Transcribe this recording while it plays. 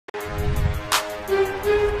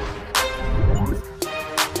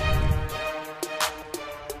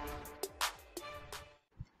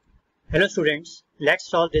Hello students, let's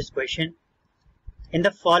solve this question. In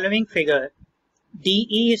the following figure,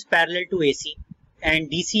 DE is parallel to AC and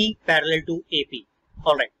DC parallel to AP.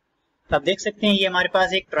 Alright, तो आप देख सकते हैं ये हमारे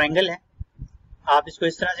पास एक ट्राइंगल है. आप इसको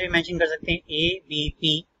इस तरह से भी मेंशन कर सकते हैं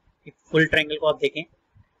ABP, फुल ट्राइंगल को आप देखें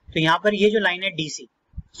तो यहाँ पर ये जो लाइन है DE,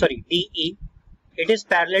 it is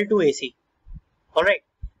parallel to AC. Alright,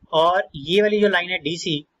 और ये वाली जो लाइन है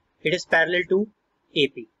DC, it is parallel to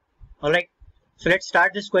AP. Alright, so let's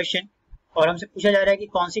start this question. और हमसे पूछा जा रहा है कि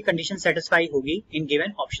कौन सी कंडीशन सेटिस्फाई होगी इन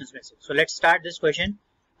गिवन ऑप्शंस में से. So let's start this question.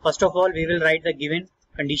 First of all we will write the given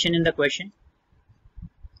condition in the question.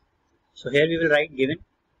 So here we will write given.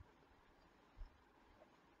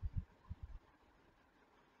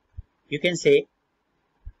 You can say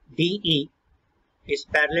DE is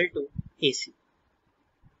parallel to AC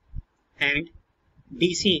and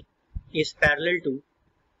DC is parallel to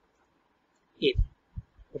AP.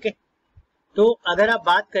 Okay? तो अगर आप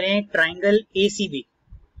बात करें triangle ACB,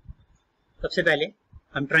 सबसे पहले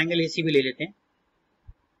हम triangle ACB ले लेते हैं.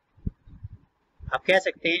 आप कह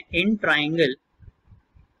सकते हैं in triangle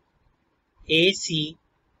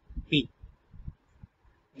ACB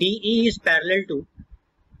DE is parallel to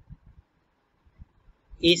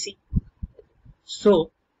AC. So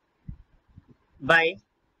by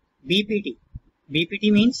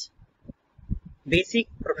BPT means basic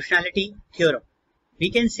proportionality theorem,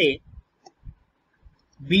 we can say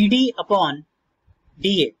BD upon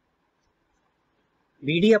DA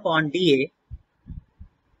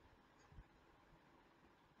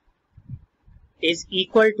is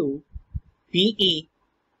equal to BE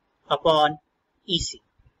upon EC.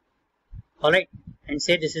 Alright, and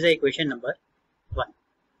say this is the equation number 1.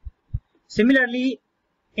 Similarly,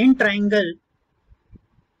 in triangle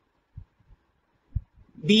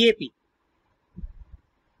BAP,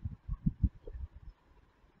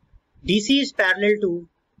 DC is parallel to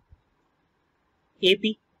AP.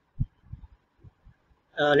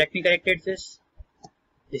 Let me correct it this.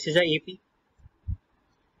 This is a AP.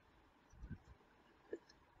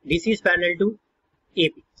 DC is parallel to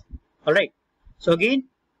AP. Alright. So again,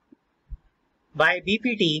 by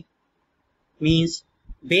BPT means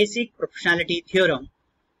basic proportionality theorem,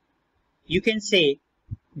 you can say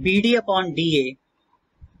BD upon DA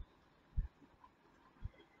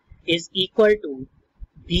is equal to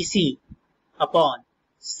BC upon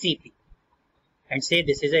CP, and say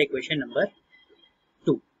this is the equation number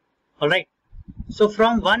 2. Alright, so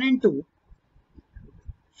from 1 and 2,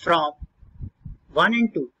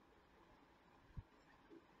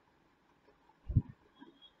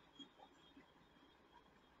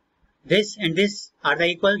 this and this are the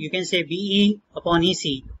equal. You can say BE upon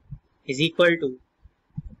EC is equal to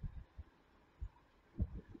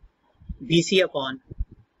BC upon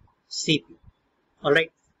CP.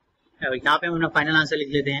 Alright, यहाँ पे हम अपना final answer लिख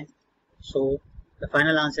लेते हैं. So the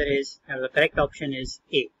final answer is, the correct option is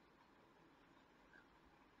A.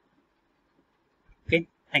 Okay,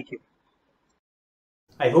 thank you.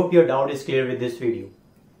 I hope your doubt is clear with this video.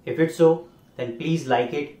 If it's so, then please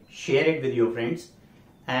like it, share it with your friends.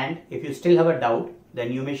 And if you still have a doubt,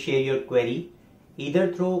 then you may share your query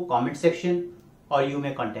either through comment section or you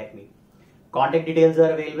may contact me. Contact details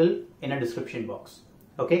are available in a description box.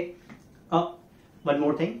 Okay. One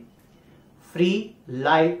more thing. Free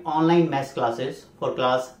live online maths classes for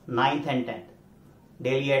class 9th and 10th.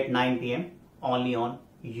 Daily at 9 PM only on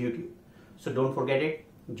YouTube. So don't forget it.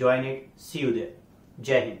 Join it. See you there.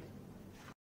 Jai Hind.